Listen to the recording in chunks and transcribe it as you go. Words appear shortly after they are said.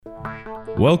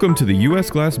Welcome to the U.S.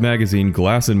 Glass Magazine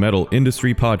Glass and Metal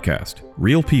Industry Podcast.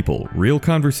 Real people, real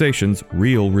conversations,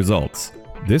 real results.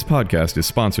 This podcast is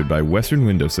sponsored by Western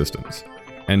Window Systems.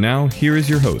 And now, here is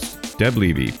your host, Deb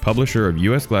Levy, publisher of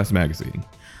U.S. Glass Magazine.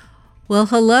 Well,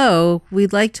 hello.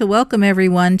 We'd like to welcome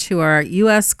everyone to our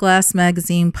U.S. Glass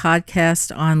Magazine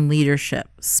podcast on leadership,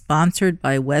 sponsored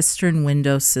by Western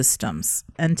Window Systems.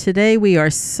 And today we are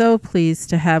so pleased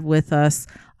to have with us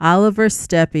Oliver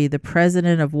Steppe, the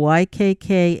president of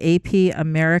YKK AP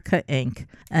America, Inc.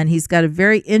 And he's got a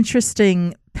very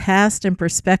interesting past and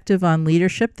perspective on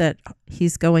leadership that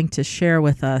he's going to share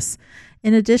with us.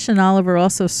 In addition, Oliver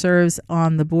also serves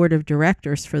on the board of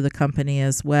directors for the company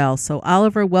as well. So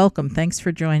Oliver, welcome. Thanks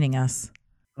for joining us.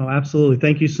 Oh, absolutely.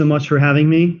 Thank you so much for having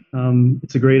me.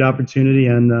 It's a great opportunity,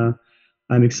 and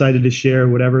I'm excited to share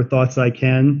whatever thoughts I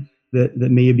can that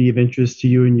may be of interest to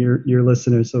you and your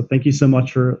listeners. So thank you so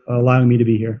much for allowing me to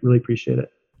be here. Really appreciate it.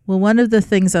 Well, one of the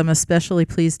things I'm especially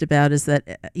pleased about is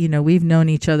that, we've known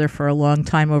each other for a long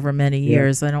time, over many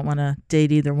years. I don't want to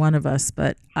date either one of us,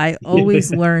 but I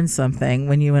always learn something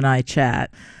when you and I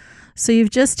chat. So you've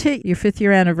just hit your 5th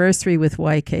year anniversary with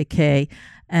YKK,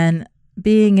 and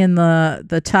being in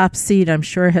the top seat, I'm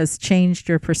sure, has changed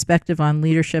your perspective on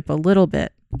leadership a little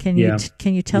bit. Can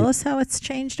you tell us how it's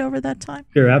changed over that time?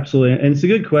 Sure, absolutely. And it's a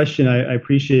good question. I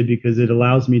appreciate it because it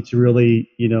allows me to really,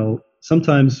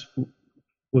 sometimes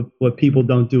what people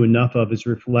don't do enough of is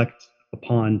reflect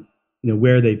upon,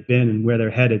 where they've been and where they're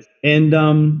headed. And,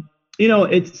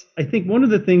 I think one of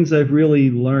the things I've really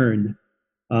learned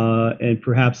and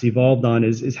perhaps evolved on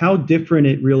is how different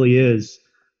it really is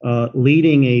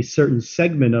leading a certain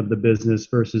segment of the business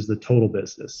versus the total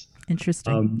business.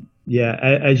 Interesting.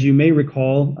 As you may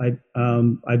recall,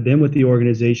 I've been with the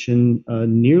organization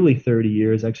nearly 30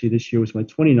 years. Actually, this year was my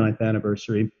 29th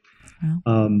anniversary.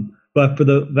 Wow. But for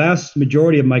the vast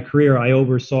majority of my career, I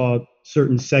oversaw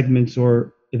certain segments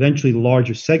or eventually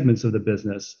larger segments of the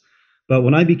business. But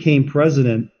when I became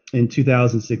president in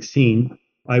 2016,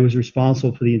 I was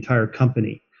responsible for the entire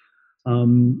company.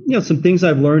 Some things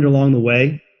I've learned along the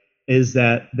way is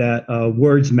that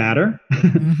words matter.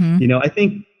 Mm-hmm. I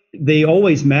think they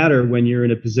always matter when you're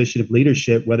in a position of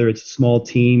leadership, whether it's a small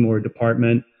team or a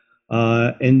department.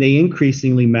 And they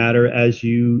increasingly matter as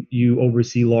you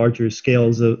oversee larger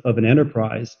scales of an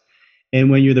enterprise. And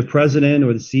when you're the president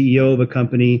or the CEO of a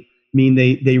company,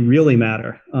 they really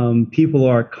matter. People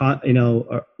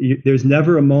there's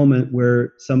never a moment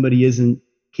where somebody isn't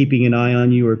keeping an eye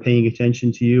on you or paying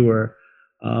attention to you, or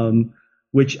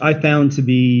which I found to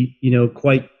be,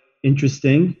 quite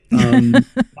interesting.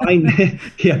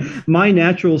 My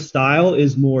natural style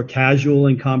is more casual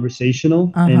and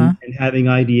conversational and having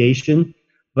ideation.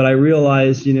 But I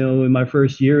realized, in my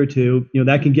first year or two,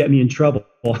 that can get me in trouble.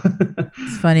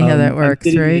 It's funny how that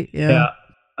works, right? Yeah.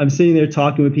 I'm sitting there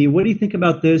talking with people. What do you think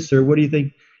about this? Or what do you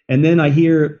think? And then I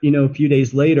hear, a few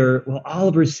days later, well,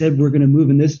 Oliver said we're going to move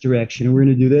in this direction and we're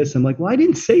going to do this. I'm like, well, I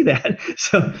didn't say that.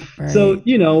 So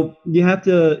you have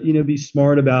to, be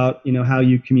smart about, how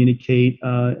you communicate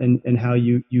and how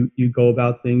you go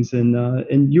about things.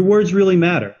 And your words really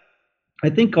matter. I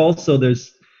think also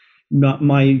there's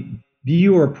my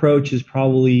view or approach has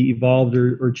probably evolved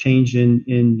or changed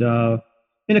in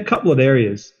a couple of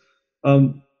areas.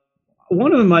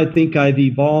 One of them, I think I've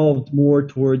evolved more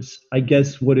towards, I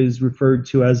guess, what is referred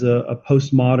to as a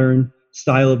postmodern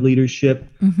style of leadership,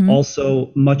 also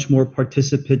much more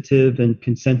participative and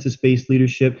consensus-based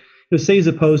leadership, say as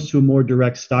opposed to a more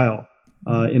direct style.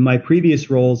 In my previous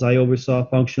roles, I oversaw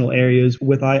functional areas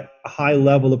with a high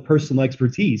level of personal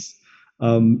expertise,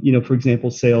 for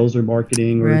example, sales or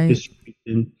marketing or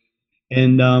distribution.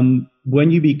 And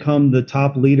when you become the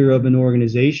top leader of an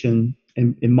organization,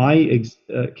 in my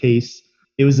case,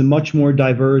 it was a much more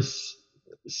diverse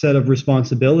set of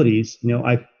responsibilities.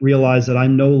 I realized that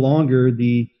I'm no longer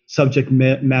the subject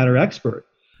matter expert.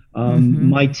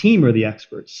 My team are the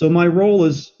experts. So my role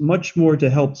is much more to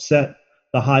help set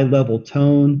the high level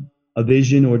tone, a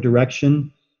vision or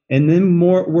direction, and then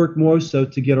work more so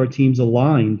to get our teams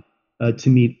aligned to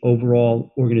meet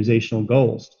overall organizational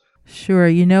goals.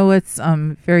 Sure. What's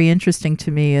very interesting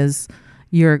to me is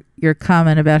your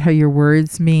comment about how your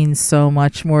words mean so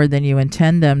much more than you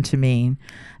intend them to mean.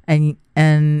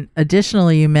 And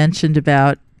additionally, you mentioned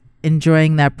about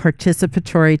enjoying that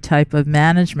participatory type of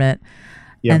management.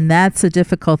 Yep. And that's a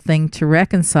difficult thing to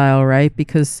reconcile, right?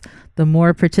 Because the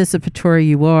more participatory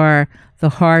you are, the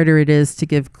harder it is to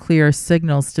give clear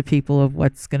signals to people of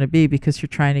what's going to be, because you're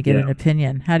trying to get an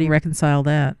opinion. How do you reconcile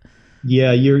that?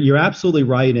 Yeah, you're absolutely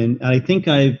right. And I think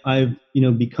I've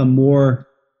become more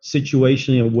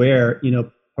situationally aware,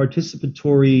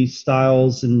 participatory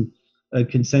styles and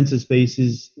consensus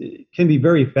basis can be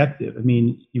very effective. I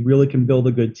mean, you really can build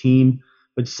a good team,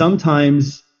 but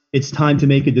sometimes it's time to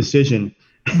make a decision.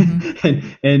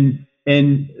 Mm-hmm.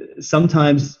 and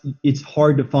sometimes it's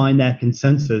hard to find that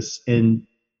consensus. And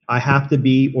I have to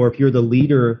be, or if you're the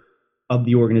leader of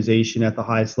the organization at the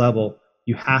highest level,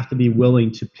 you have to be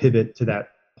willing to pivot to that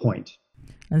point.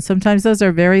 And sometimes those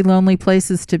are very lonely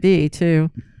places to be, too.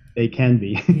 They can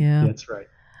be. Yeah. That's right.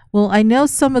 Well, I know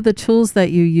some of the tools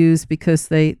that you use because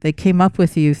they came up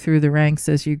with you through the ranks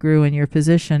as you grew in your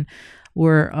position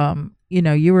were,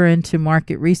 you were into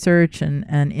market research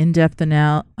and in-depth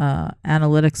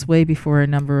analytics way before a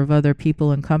number of other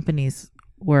people and companies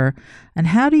were. And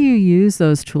how do you use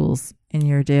those tools in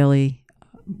your daily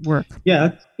work?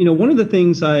 Yeah, one of the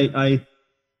things I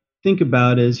think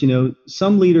about is,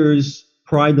 some leaders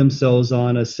pride themselves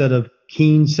on a set of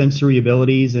keen sensory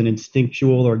abilities and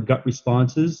instinctual or gut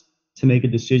responses to make a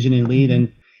decision and lead.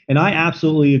 And I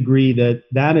absolutely agree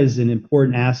that is an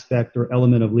important aspect or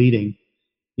element of leading,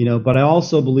 but I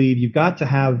also believe you've got to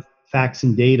have facts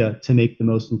and data to make the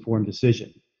most informed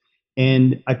decision.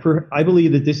 And I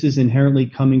believe that this is inherently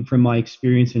coming from my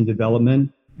experience in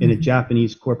development in a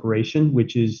Japanese corporation,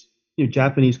 which is,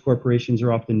 Japanese corporations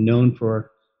are often known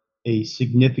for a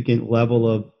significant level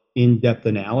of in-depth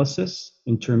analysis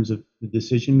in terms of the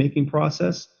decision-making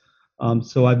process.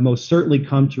 So I've most certainly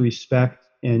come to respect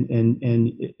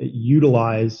and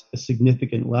utilize a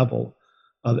significant level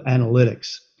of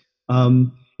analytics.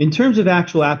 In terms of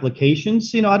actual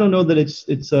applications, I don't know that it's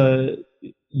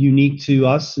unique to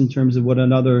us in terms of what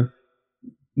another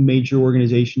major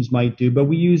organizations might do, but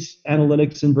we use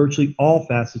analytics in virtually all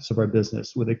facets of our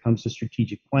business, whether it comes to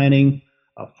strategic planning,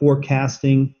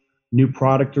 forecasting, new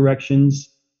product directions,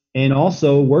 and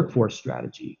also workforce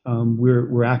strategy.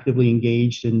 We're actively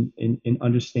engaged in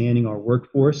understanding our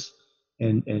workforce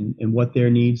and what their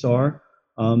needs are.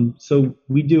 So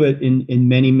we do it in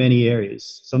many, many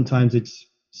areas. Sometimes it's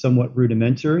somewhat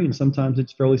rudimentary and sometimes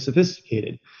it's fairly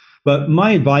sophisticated. But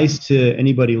my advice to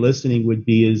anybody listening would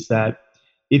be is that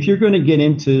if you're going to get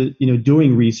into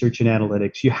doing research and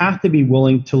analytics, you have to be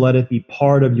willing to let it be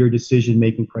part of your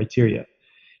decision-making criteria,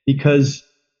 because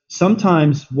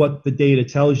sometimes what the data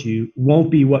tells you won't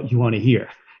be what you want to hear.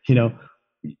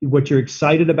 What you're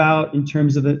excited about in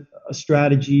terms of a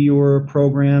strategy or a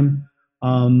program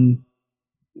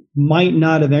might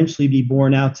not eventually be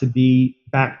borne out to be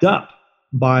backed up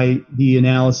by the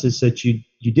analysis that you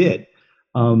did.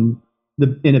 In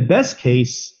a best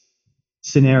case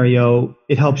scenario,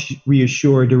 it helps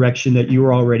reassure a direction that you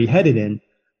were already headed in,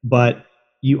 but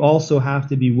you also have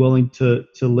to be willing to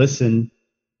listen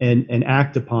and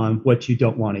act upon what you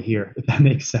don't want to hear, if that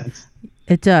makes sense.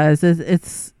 It does.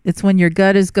 It's when your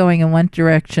gut is going in one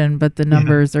direction, but the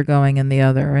numbers are going in the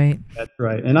other, right? That's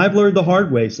right. And I've learned the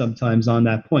hard way sometimes on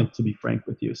that point, to be frank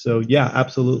with you. So yeah,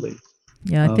 absolutely.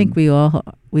 Yeah, I think we all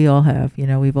have.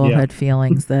 We've all had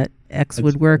feelings that X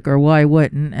would work or Y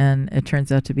wouldn't, and it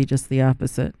turns out to be just the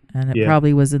opposite. And it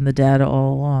probably was in the data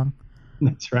all along.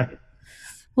 That's right.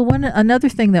 Well, another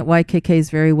thing that YKK is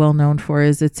very well known for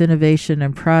is its innovation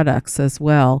and products as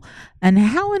well. And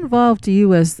how involved do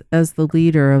you, as the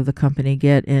leader of the company,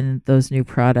 get in those new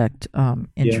product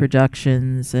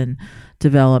introductions and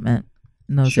development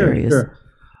in those areas? Sure.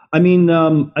 I mean,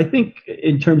 I think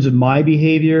in terms of my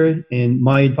behavior and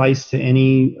my advice to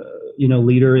any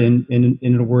leader in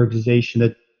an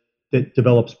organization that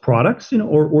develops products,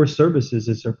 or services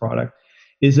as their product,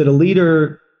 is that a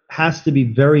leader has to be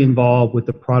very involved with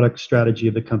the product strategy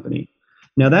of the company.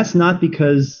 Now, that's not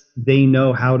because they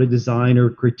know how to design or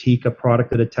critique a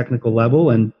product at a technical level,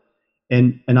 and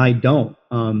I don't.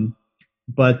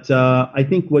 But I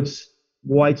think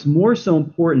why it's more so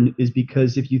important is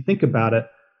because if you think about it,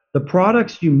 the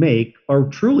products you make are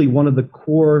truly one of the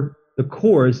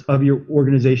cores of your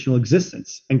organizational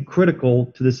existence and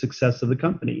critical to the success of the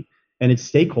company and its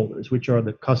stakeholders, which are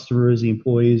the customers, the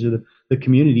employees, or the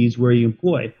communities where you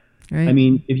employ. Right. I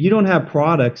mean, if you don't have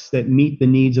products that meet the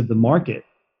needs of the market,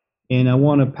 and I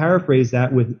want to paraphrase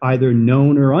that with either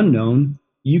known or unknown,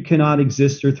 you cannot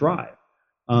exist or thrive.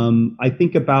 I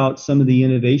think about some of the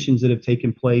innovations that have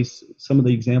taken place. Some of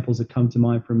the examples that come to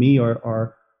mind for me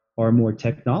are more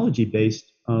technology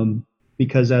based,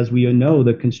 because as we know,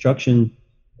 the construction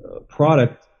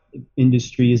product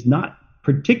industry is not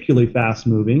particularly fast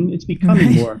moving. It's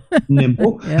becoming more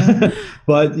nimble.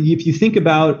 But if you think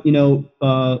about,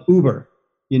 Uber,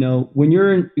 when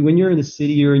you're in the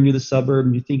city or you're the suburb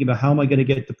and you're thinking about how am I going to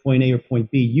get to point A or point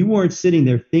B, you weren't sitting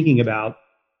there thinking about,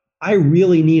 I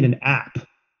really need an app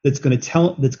that's going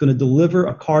to deliver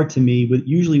a car to me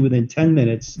usually within 10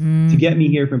 minutes to get me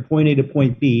here from point A to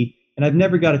point B. and I've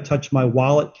never got to touch my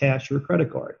wallet, cash, or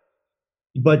credit card.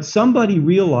 But somebody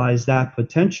realized that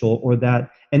potential or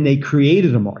that, and they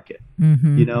created a market,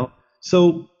 you know?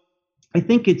 So I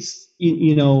think it's,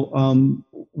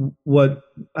 what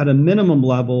at a minimum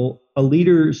level, a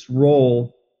leader's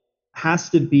role has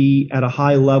to be at a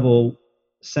high level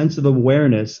sense of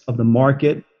awareness of the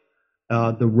market,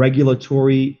 the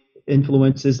regulatory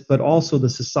influences, but also the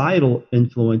societal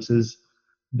influences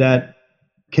that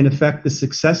can affect the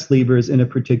success levers in a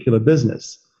particular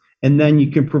business. And then you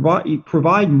can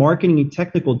provide marketing and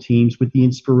technical teams with the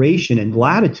inspiration and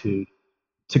latitude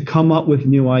to come up with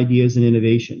new ideas and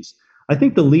innovations. I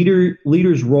think the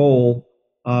leader's role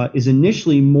is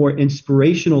initially more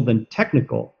inspirational than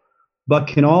technical, but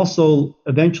can also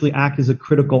eventually act as a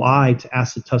critical eye to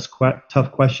ask the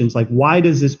tough questions like, why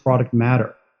does this product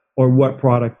matter? Or what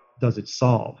product does it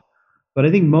solve? But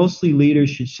I think mostly leaders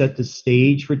should set the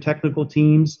stage for technical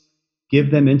teams,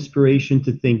 give them inspiration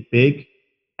to think big,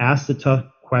 ask the tough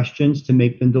questions to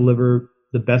make them deliver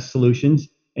the best solutions,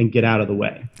 and get out of the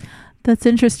way. That's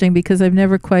interesting because I've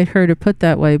never quite heard it put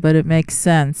that way, but it makes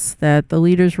sense that the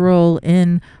leader's role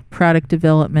in product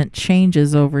development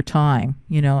changes over time.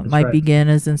 It That's might right. begin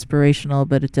as inspirational,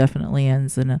 but it definitely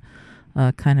ends in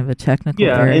a kind of a technical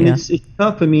area. And it's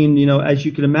tough. I mean, as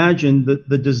you can imagine,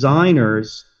 the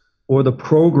designers or the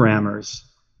programmers,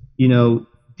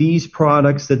 these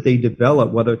products that they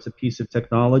develop, whether it's a piece of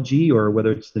technology or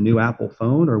whether it's the new Apple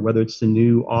phone or whether it's the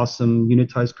new awesome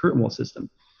unitized curtain wall system,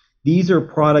 these are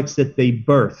products that they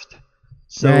birthed.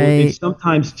 So It's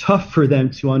sometimes tough for them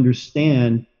to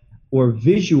understand or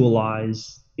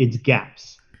visualize its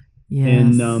gaps.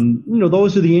 Yes. And,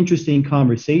 those are the interesting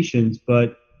conversations,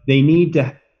 but they need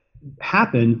to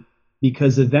happen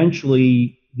because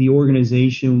eventually the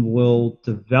organization will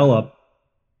develop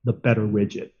the better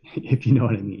widget, if you know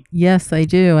what I mean. Yes, I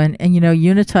do. And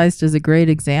Unitized is a great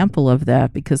example of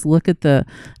that because look at the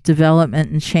development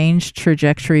and change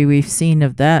trajectory we've seen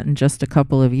of that in just a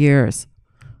couple of years.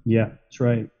 Yeah, that's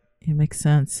right. It makes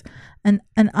sense. And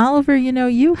Oliver,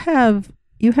 you have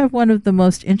one of the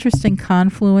most interesting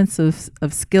confluence of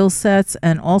skill sets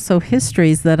and also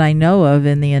histories that I know of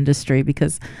in the industry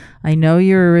because I know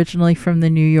you're originally from the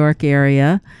New York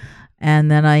area.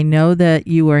 And then I know that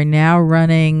you are now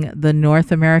running the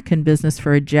North American business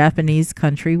for a Japanese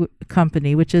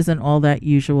company, which isn't all that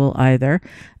usual either.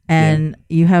 And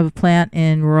you have a plant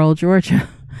in rural Georgia.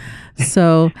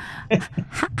 So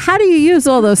how do you use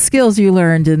all those skills you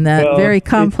learned in that very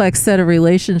complex set of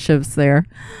relationships there?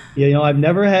 I've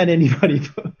never had anybody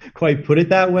quite put it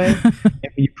that way. And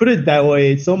when you put it that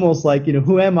way, it's almost like,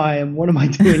 who am I and what am I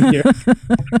doing here?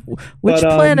 Which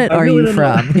planet are you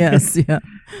from? Yes, yeah.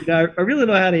 I really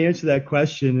don't know how to answer that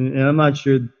question, and I'm not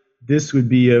sure this would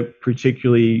be a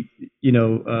particularly,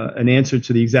 an answer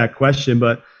to the exact question.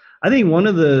 But I think one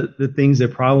of the things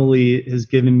that probably has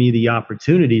given me the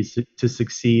opportunities to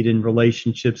succeed in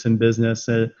relationships and business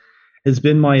has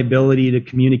been my ability to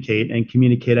communicate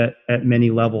at many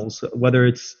levels, whether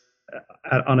it's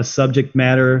on a subject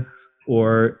matter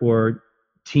or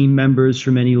team members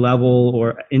from any level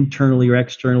or internally or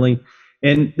externally.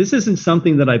 And this isn't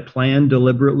something that I planned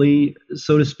deliberately,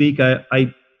 so to speak.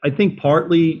 I think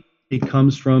partly it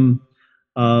comes from,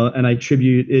 and I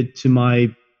attribute it to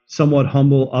my somewhat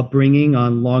humble upbringing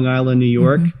on Long Island, New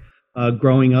York,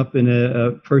 growing up in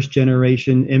a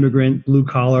first-generation immigrant,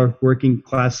 blue-collar,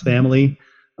 working-class family.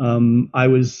 I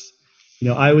was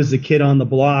the kid on the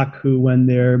block who, when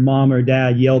their mom or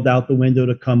dad yelled out the window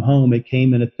to come home, it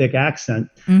came in a thick accent.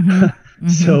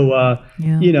 So,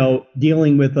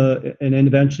 dealing with and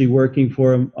eventually working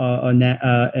for a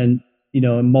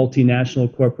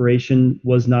multinational corporation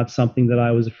was not something that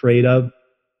I was afraid of,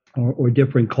 or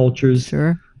different cultures.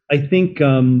 Sure. I think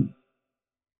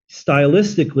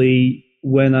stylistically,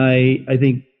 I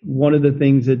think one of the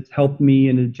things that helped me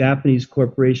in a Japanese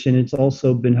corporation, it's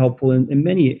also been helpful in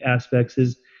many aspects,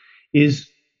 is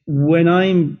when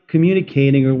I'm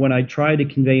communicating or when I try to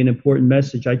convey an important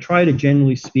message, I try to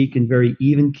generally speak in very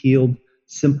even-keeled,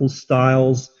 simple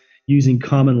styles using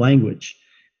common language,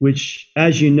 which,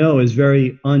 as you know, is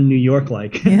very un-New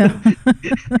York-like. Yeah.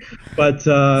 But it's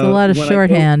a lot of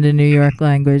shorthand in New York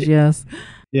language, yes.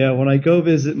 Yeah, when I go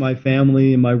visit my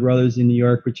family and my brothers in New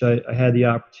York, which I had the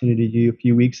opportunity to do a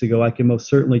few weeks ago, I can most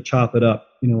certainly chop it up,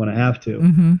 when I have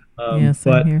to. Yes,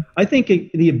 but here. I think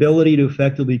the ability to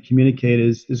effectively communicate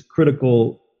is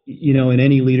critical, in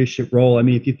any leadership role. I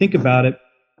mean, if you think about it,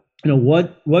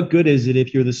 what good is it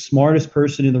if you're the smartest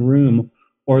person in the room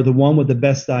or the one with the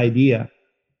best idea,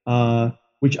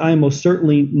 which I am most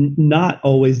certainly not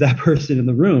always that person in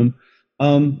the room.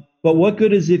 But what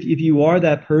good is if you are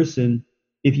that person,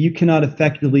 if you cannot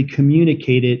effectively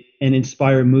communicate it and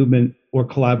inspire movement or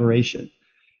collaboration.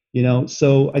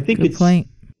 So I think Good point.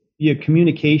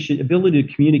 Communication, ability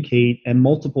to communicate at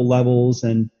multiple levels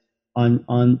and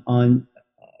on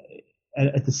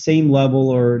at the same level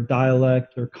or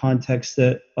dialect or context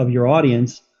of your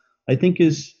audience, I think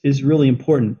is really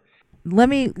important. Let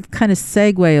me kind of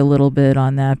segue a little bit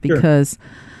on that, because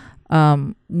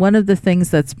one of the things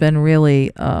that's been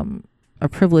really a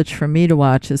privilege for me to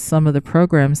watch is some of the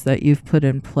programs that you've put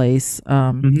in place.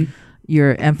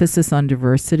 Your emphasis on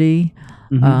diversity,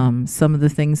 some of the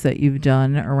things that you've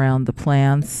done around the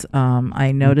plants.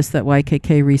 I noticed that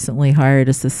YKK recently hired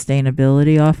a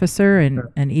sustainability officer,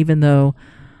 and even though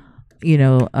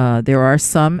there are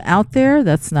some out there,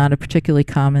 that's not a particularly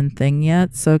common thing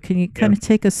yet. So can you kind of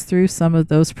take us through some of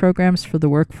those programs for the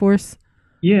workforce?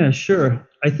 Yeah, sure.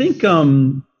 I think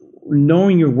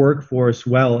knowing your workforce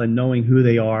well and knowing who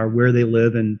they are, where they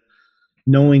live, and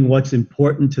knowing what's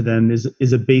important to them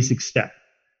is a basic step.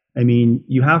 I mean,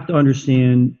 you have to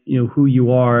understand, who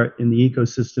you are in the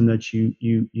ecosystem that you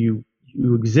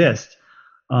exist,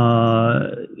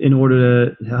 in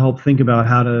order to help think about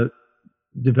how to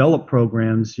develop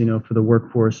programs, for the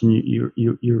workforce and your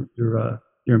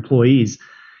employees.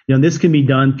 This can be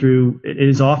done through. It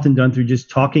is often done through just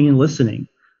talking and listening.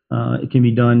 It can be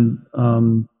done,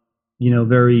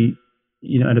 very,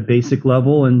 at a basic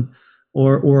level, and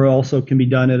or also can be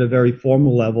done at a very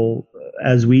formal level,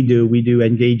 as we do. We do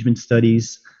engagement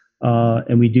studies,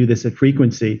 and we do this at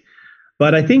frequency.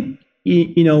 But I think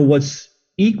what's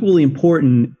equally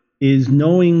important is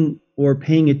knowing or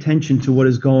paying attention to what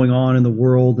is going on in the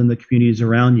world and the communities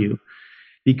around you,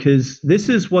 because this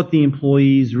is what the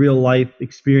employee's real life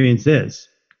experience is.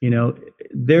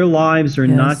 Their lives are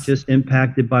not just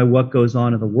impacted by what goes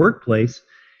on in the workplace.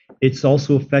 It's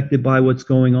also affected by what's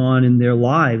going on in their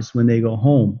lives when they go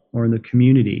home or in the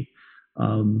community.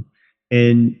 And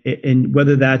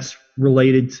whether that's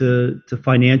related to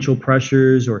financial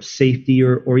pressures or safety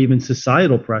or even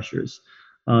societal pressures,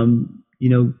 how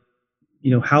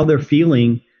they're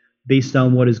feeling based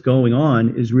on what is going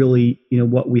on is really,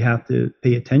 what we have to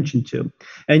pay attention to.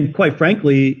 And quite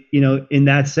frankly, in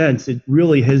that sense, it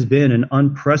really has been an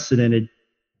unprecedented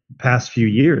past few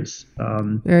years.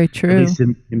 Very true. At least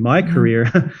in my career,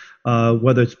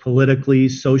 whether it's politically,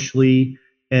 socially,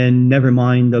 and never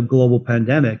mind the global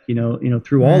pandemic,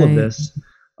 through all of this,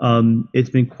 it's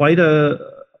been quite a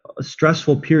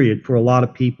stressful period for a lot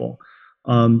of people.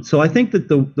 So I think that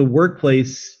the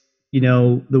workplace,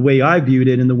 the way I viewed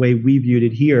it and the way we viewed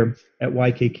it here at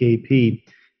YKKAP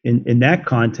in that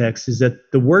context, is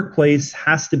that the workplace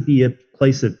has to be a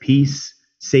place of peace,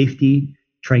 safety,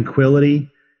 tranquility,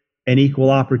 and equal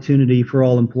opportunity for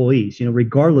all employees,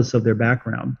 regardless of their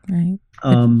background. Right.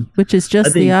 Which is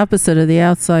just the opposite of the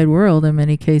outside world in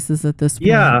many cases at this point.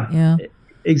 Yeah,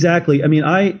 exactly. I mean,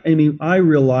 I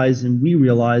realize, and we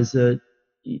realize that,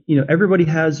 everybody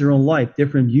has their own life,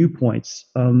 different viewpoints,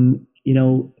 and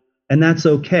that's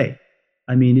okay.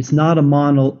 I mean, it's not a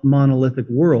monolithic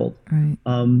world. Right.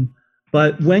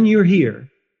 But when you're here,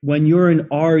 when you're in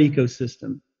our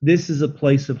ecosystem, this is a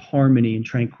place of harmony and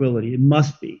tranquility. It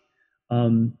must be.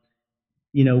 Our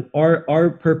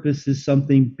purpose is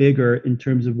something bigger in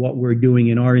terms of what we're doing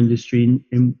in our industry,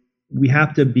 and we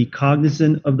have to be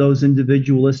cognizant of those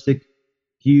individualistic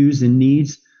views and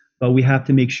needs, but we have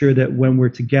to make sure that when we're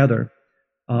together,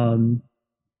 that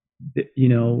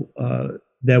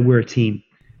we're a team.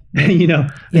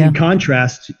 In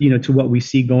contrast, to what we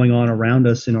see going on around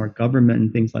us in our government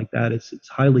and things like that, it's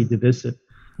highly divisive.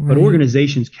 Right. But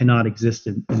organizations cannot exist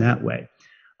in that way.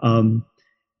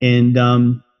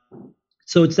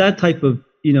 So it's that type of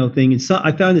thing. And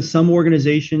I found that some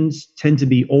organizations tend to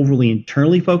be overly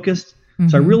internally focused. Mm-hmm.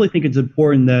 So I really think it's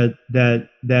important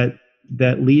that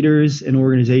leaders and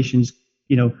organizations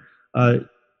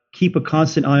keep a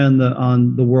constant eye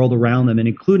on the world around them, and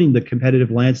including the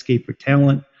competitive landscape for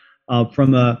talent,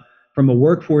 from a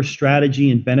workforce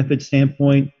strategy and benefit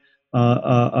standpoint,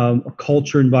 a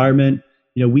culture environment.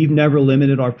 We've never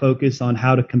limited our focus on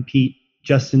how to compete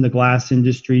just in the glass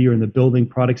industry or in the building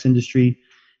products industry.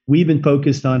 We've been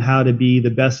focused on how to be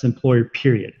the best employer,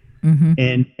 period. Mm-hmm.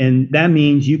 And that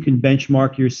means you can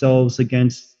benchmark yourselves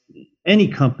against any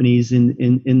companies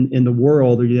in the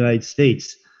world or the United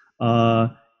States.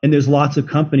 And there's lots of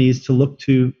companies to look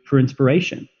to for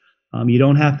inspiration. You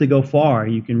don't have to go far.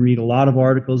 You can read a lot of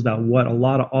articles about what a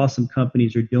lot of awesome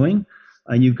companies are doing.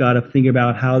 And you've got to think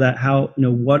about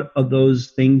what of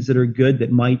those things that are good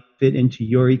that might fit into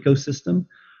your ecosystem.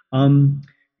 And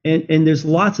there's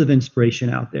lots of inspiration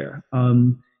out there.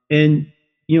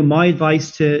 My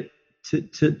advice to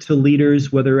to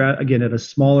leaders, whether again at a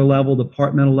smaller level,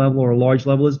 departmental level, or a large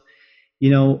level, is,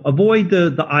 avoid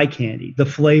the eye candy, the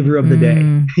flavor of the day.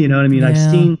 You know what I mean?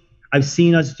 Yeah. I've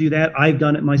seen us do that. I've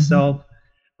done it myself.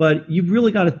 But you've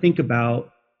really got to think about,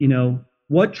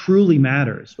 what truly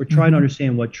matters, or try to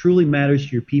understand what truly matters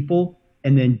to your people,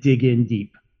 and then dig in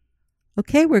deep.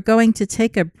 Okay, we're going to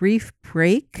take a brief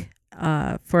break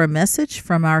for a message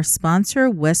from our sponsor,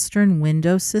 Western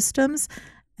Window Systems,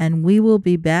 and we will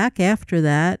be back after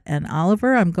that. And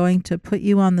Oliver, I'm going to put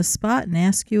you on the spot and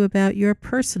ask you about your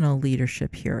personal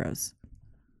leadership heroes.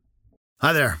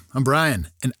 Hi there, I'm Brian,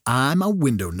 and I'm a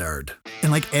window nerd.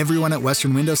 And like everyone at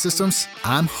Western Window Systems,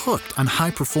 I'm hooked on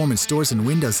high-performance doors and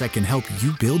windows that can help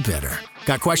you build better.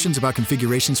 Got questions about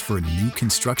configurations for a new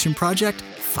construction project?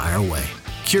 Fire away.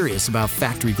 Curious about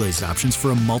factory glazed options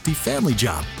for a multi-family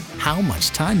job? How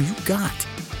much time you got?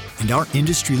 And our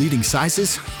industry-leading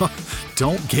sizes?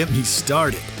 Don't get me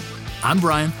started. I'm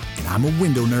Brian, and I'm a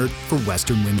window nerd for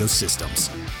Western Window Systems.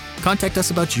 Contact us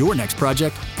about your next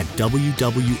project at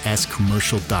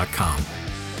wwscommercial.com.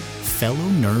 Fellow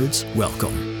nerds,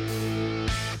 welcome.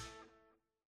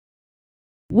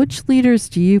 Which leaders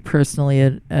do you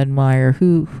personally admire?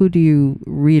 Who do you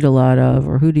read a lot of,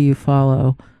 or who do you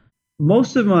follow?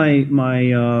 Most of my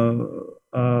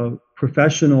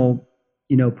professional,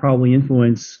 probably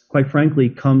influence, quite frankly,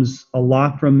 comes a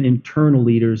lot from internal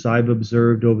leaders I've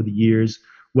observed over the years,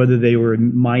 whether they were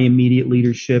my immediate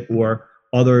leadership or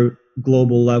other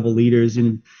global level leaders.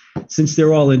 And since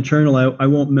they're all internal, I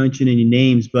won't mention any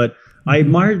names, but I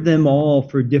admired them all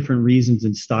for different reasons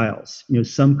and styles.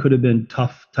 Some could have been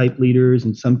tough type leaders,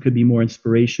 and some could be more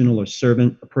inspirational or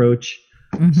servant approach,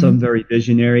 some very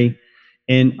visionary.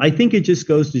 And I think it just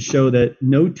goes to show that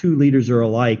no two leaders are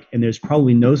alike, and there's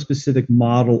probably no specific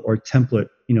model or template,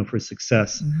 for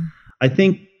success. I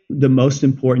think the most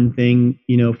important thing,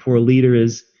 for a leader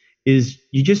is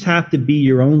you just have to be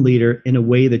your own leader in a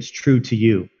way that's true to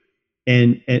you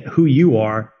and who you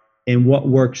are and what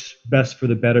works best for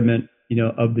the betterment,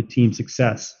 of the team's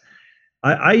success.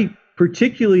 I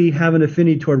particularly have an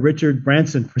affinity toward Richard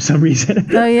Branson for some reason.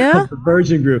 Oh yeah, of the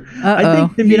Virgin Group. I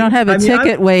think you don't have a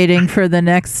ticket waiting for the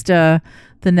next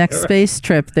space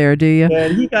trip there, do you?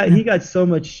 And he got so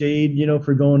much shade,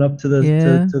 for going up to the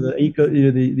to the eco,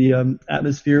 the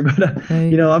atmosphere. But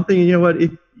I'm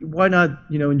thinking, why not,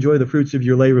 enjoy the fruits of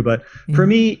your labor? But for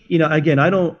me, again,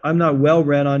 I'm not well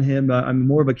read on him. I'm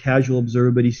more of a casual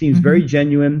observer, but he seems very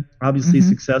genuine, obviously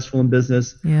successful in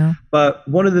business. Yeah. But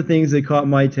one of the things that caught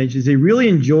my attention is he really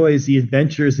enjoys the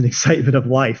adventures and excitement of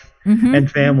life and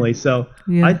family. So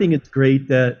I think it's great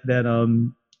that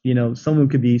someone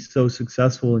could be so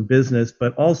successful in business,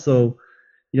 but also,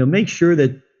 make sure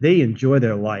that they enjoy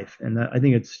their life. And I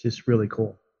think it's just really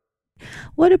cool.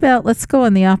 What about, let's go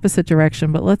in the opposite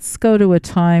direction, but let's go to a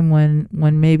time when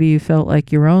maybe you felt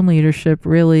like your own leadership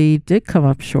really did come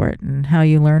up short, and how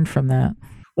you learned from that.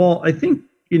 Well, I think,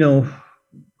 if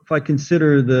I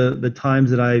consider the times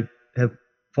that I have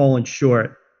fallen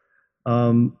short,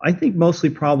 I think mostly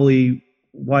probably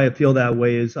why I feel that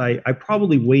way is I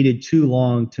probably waited too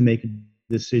long to make a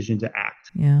decision to act.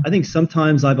 Yeah. I think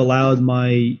sometimes I've allowed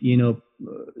my,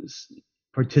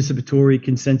 participatory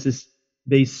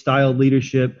consensus-based style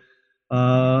leadership,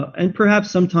 and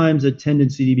perhaps sometimes a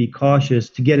tendency to be cautious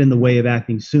to get in the way of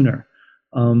acting sooner.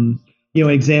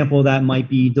 Example of that might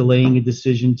be delaying a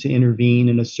decision to intervene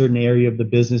in a certain area of the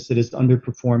business that is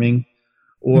underperforming,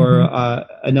 or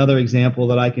another example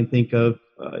that I can think of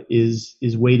is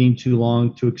waiting too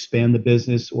long to expand the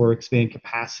business or expand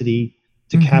capacity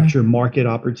to capture market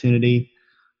opportunity.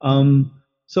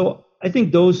 So I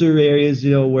think those are areas,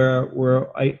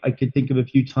 where I could think of a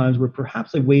few times where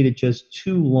perhaps I waited just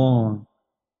too long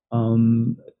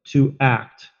to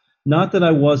act. Not that I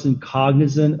wasn't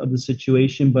cognizant of the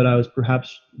situation, but I was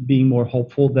perhaps being more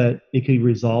hopeful that it could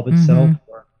resolve itself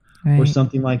or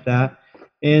something like that.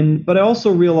 But I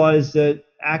also realized that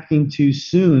acting too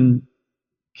soon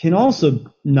can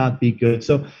also not be good.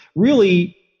 So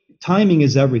really, timing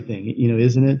is everything,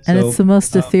 isn't it? And it's the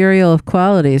most ethereal of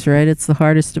qualities, right? It's the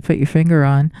hardest to put your finger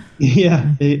on.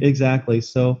 Yeah, exactly.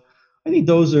 So I think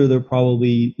those are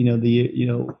probably,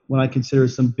 when I consider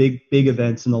some big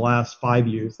events in the last 5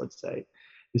 years, let's say,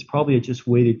 is probably I just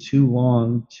waited too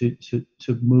long to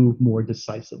move more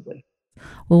decisively.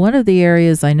 Well, one of the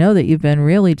areas I know that you've been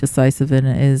really decisive in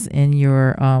is in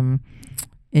your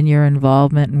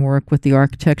involvement and work with the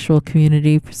architectural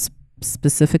community,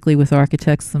 specifically with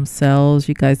architects themselves.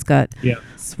 You guys got,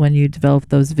 when you developed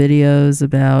those videos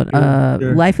about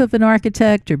life of an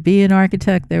architect or be an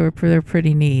architect, they're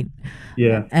pretty neat.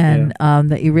 Yeah. And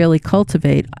that you really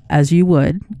cultivate, as you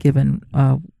would, given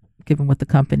given what the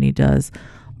company does.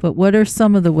 But what are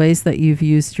some of the ways that you've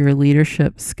used your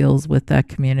leadership skills with that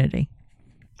community?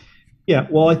 Yeah,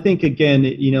 well, I think, again,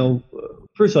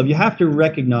 first off, you have to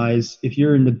recognize if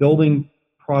you're in the building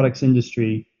products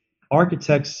industry,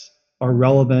 architects are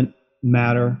relevant,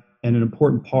 matter, and an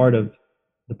important part of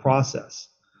the process.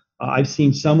 I've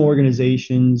seen some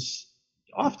organizations,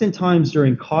 oftentimes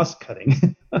during cost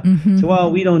cutting, so,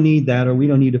 well, we don't need that, or we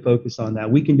don't need to focus on that.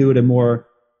 We can do it a more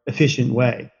efficient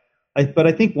way. But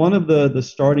I think one of the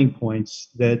starting points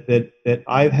that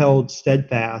I've held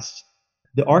steadfast,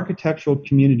 the architectural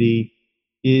community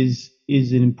is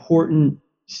an important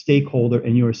stakeholder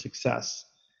in your success.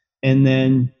 And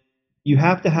then you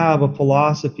have to have a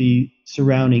philosophy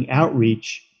surrounding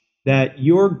outreach that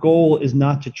your goal is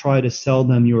not to try to sell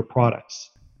them your products.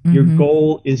 Your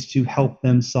goal is to help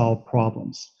them solve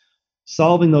problems.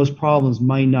 Solving those problems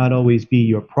might not always be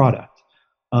your product.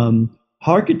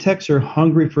 Architects are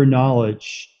hungry for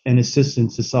knowledge and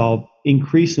assistance to solve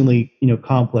increasingly,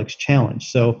 complex challenge.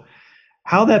 So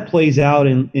how that plays out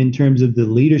in terms of the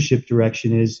leadership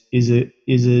direction is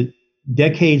a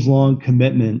decades-long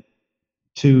commitment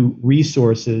to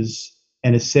resources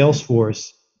and a sales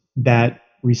force that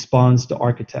responds to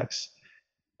architects.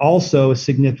 Also, a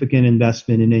significant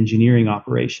investment in engineering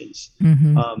operations.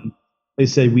 They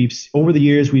said over the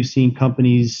years we've seen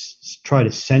companies try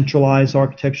to centralize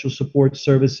architectural support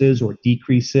services or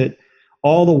decrease it.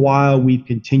 All the while, we've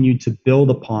continued to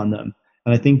build upon them,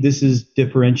 and I think this has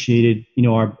differentiated,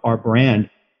 our brand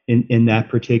in that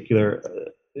particular,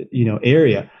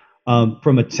 area.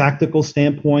 From a tactical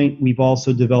standpoint, we've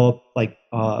also developed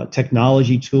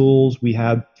technology tools. We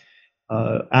have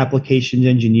applications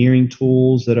engineering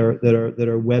tools that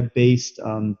are web-based,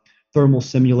 thermal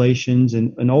simulations,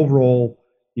 and overall,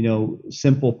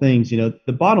 simple things.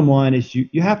 The bottom line is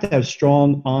you have to have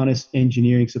strong, honest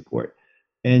engineering support,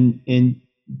 and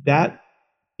that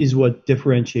is what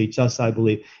differentiates us, I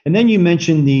believe. And then you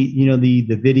mentioned the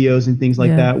videos and things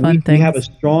like that. We have a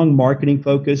strong marketing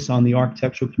focus on the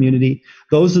architectural community.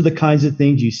 Those are the kinds of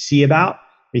things you see about,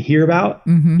 you hear about.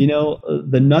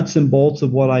 The nuts and bolts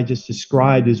of what I just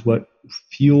described is what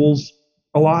fuels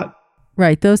a lot.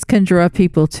 Right. Those can draw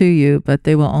people to you, but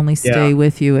they will only stay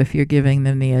with you if you're giving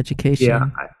them the education. Yeah,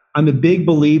 I'm a big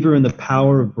believer in the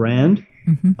power of brand.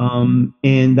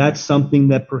 And that's something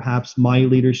that perhaps my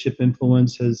leadership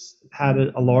influence has had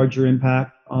a larger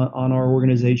impact on our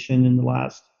organization in the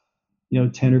last,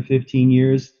 10 or 15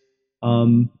 years.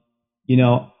 Think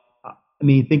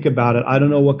about it. I don't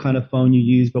know what kind of phone you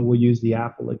use, but we'll use the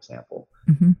Apple example.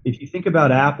 If you think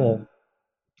about Apple,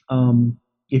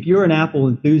 if you're an Apple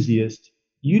enthusiast,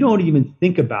 you don't even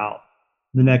think about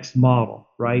the next model,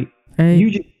 right? You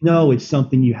just know it's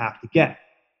something you have to get.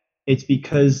 It's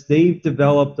because they've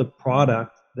developed a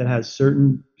product that has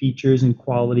certain features and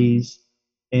qualities,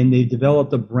 and they've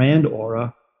developed a brand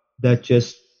aura that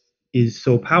just is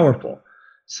so powerful.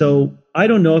 So I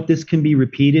don't know if this can be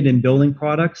repeated in building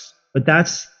products, but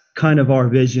that's kind of our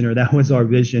vision, or that was our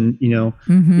vision,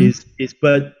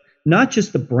 but not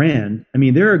just the brand. I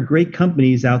mean, there are great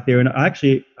companies out there, and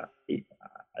actually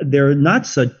there are not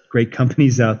such great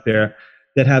companies out there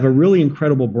that have a really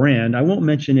incredible brand. I won't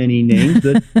mention any names,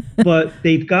 but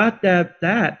they've got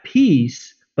that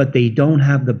piece, but they don't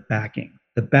have the backing,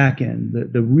 the back end,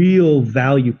 the real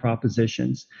value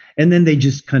propositions, and then they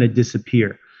just kind of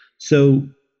disappear. So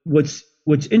what's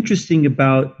interesting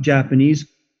about Japanese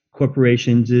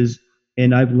corporations is,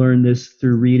 and I've learned this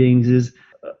through readings, is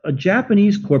a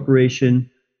Japanese corporation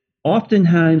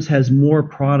oftentimes has more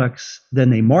products than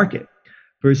they market,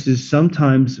 versus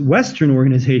sometimes Western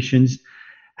organizations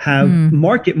have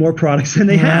market more products than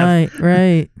they have.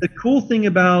 Right. The cool thing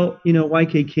about,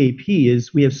 YKKAP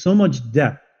is we have so much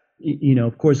depth,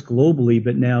 of course, globally,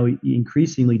 but now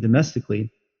increasingly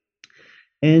domestically.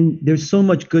 And there's so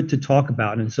much good to talk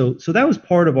about. And so that was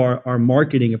part of our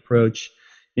marketing approach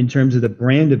in terms of the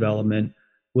brand development,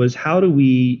 was how do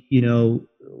we,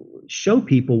 show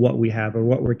people what we have or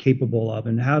what we're capable of,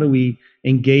 and how do we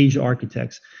engage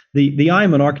architects. The I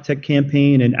Am an Architect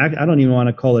campaign, and I don't even want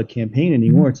to call it a campaign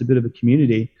anymore. It's a bit of a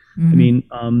community. I mean,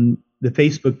 the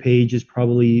Facebook page is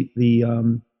probably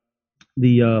the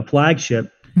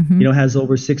flagship. Has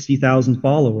over 60,000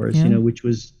 followers. Which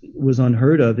was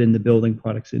unheard of in the building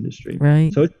products industry.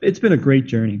 Right. So it's been a great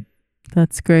journey.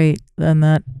 That's great, and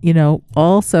that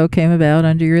also came about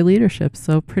under your leadership.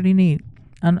 So pretty neat.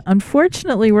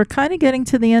 Unfortunately, we're kind of getting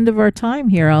to the end of our time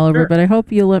here, Oliver, but I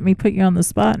hope you'll let me put you on the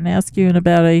spot and ask you in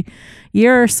about a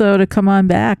year or so to come on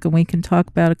back, and we can talk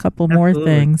about a couple more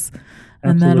things,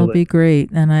 and that'll be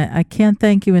great. And I can't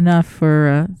thank you enough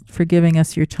for giving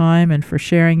us your time and for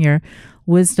sharing your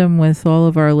wisdom with all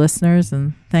of our listeners,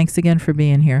 and thanks again for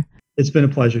being here. It's been a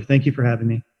pleasure. Thank you for having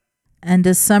me. And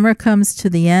as summer comes to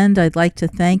the end, I'd like to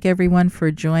thank everyone for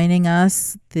joining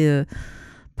us. The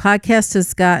podcast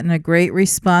has gotten a great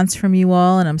response from you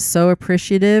all, and I'm so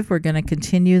appreciative. We're going to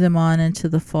continue them on into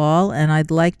the fall, and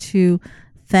I'd like to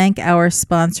thank our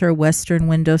sponsor, Western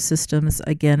Window Systems,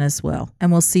 again as well.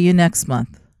 And we'll see you next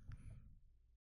month.